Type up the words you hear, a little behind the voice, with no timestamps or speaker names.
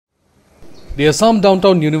The Assam Down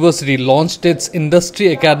Town University launched its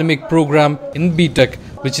industry academic program in B.Tech,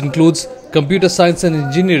 which includes computer science and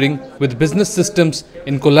engineering with business systems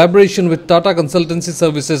in collaboration with Tata Consultancy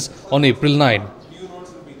Services on April 9.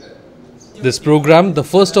 This program, the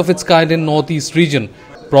first of its kind in Northeast region,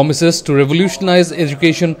 promises to revolutionize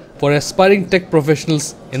education for aspiring tech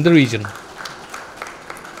professionals in the region.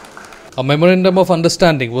 A Memorandum of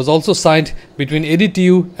Understanding was also signed between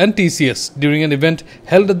ADTU and TCS during an event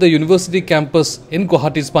held at the university campus in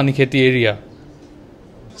Guwahati's Panikhaiti area.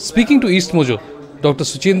 Speaking to EastMojo, Dr.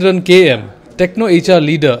 Suceendran KM, Techno HR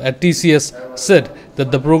Leader at TCS, said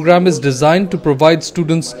that the program is designed to provide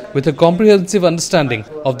students with a comprehensive understanding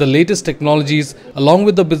of the latest technologies along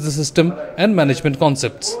with the business system and management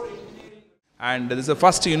concepts. And this is the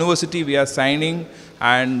first university we are signing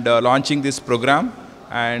and launching this program.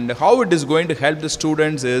 And how it is going to help the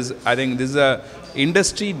students is, I think this is a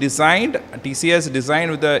industry designed, TCS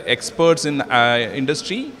designed with the experts in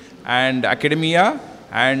industry and academia,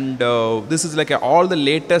 and this is like all the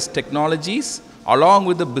latest technologies along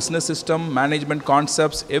with the business system, management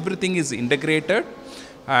concepts, everything is integrated,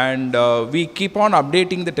 and we keep on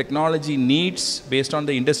updating the technology needs based on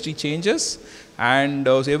the industry changes, and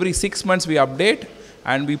so every 6 months we update,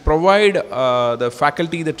 and we provide the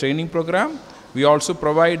faculty the training program. We also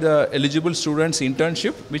provide the eligible students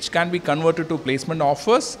internship, which can be converted to placement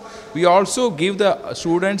offers. We also give the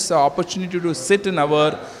students the opportunity to sit in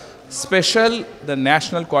our special, the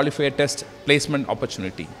National Qualifier Test placement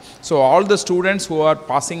opportunity. So all the students who are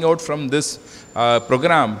passing out from this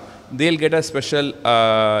program, they'll get a special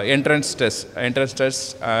entrance test,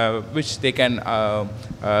 which they can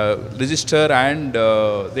register and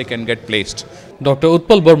they can get placed. Dr.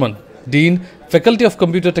 Utpal Burman, Dean, Faculty of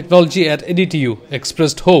Computer Technology at ADTU,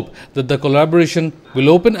 expressed hope that the collaboration will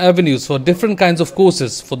open avenues for different kinds of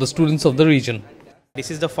courses for the students of the region. This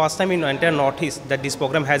is the first time in entire Northeast that this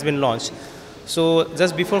program has been launched. So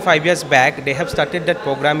just before 5 years back, they have started that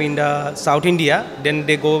program in the South India, then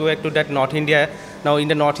they go back to that North India. Now in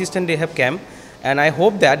the Northeastern they have camp. And I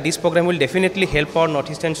hope that this program will definitely help our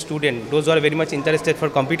Northeastern students, those who are very much interested for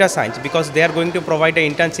computer science, because they are going to provide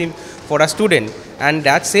an internship for a student, and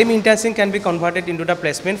that same internship can be converted into the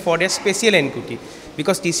placement for their special NQT,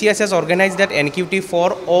 because TCS has organized that NQT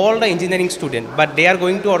for all the engineering students, but they are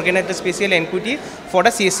going to organize the special NQT for the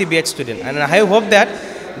CSEBS student, and I hope that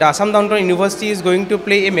the Assam Down Town University is going to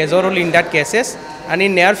play a major role in that cases. And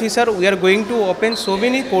in near future, we are going to open so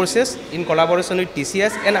many courses in collaboration with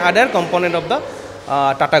TCS and other component of the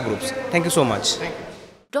Tata groups. Thank you so much.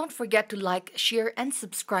 Don't forget to like, share and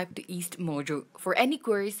subscribe to EastMojo. For any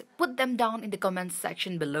queries, put them down in the comments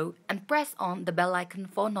section below and press on the bell icon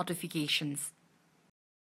for notifications.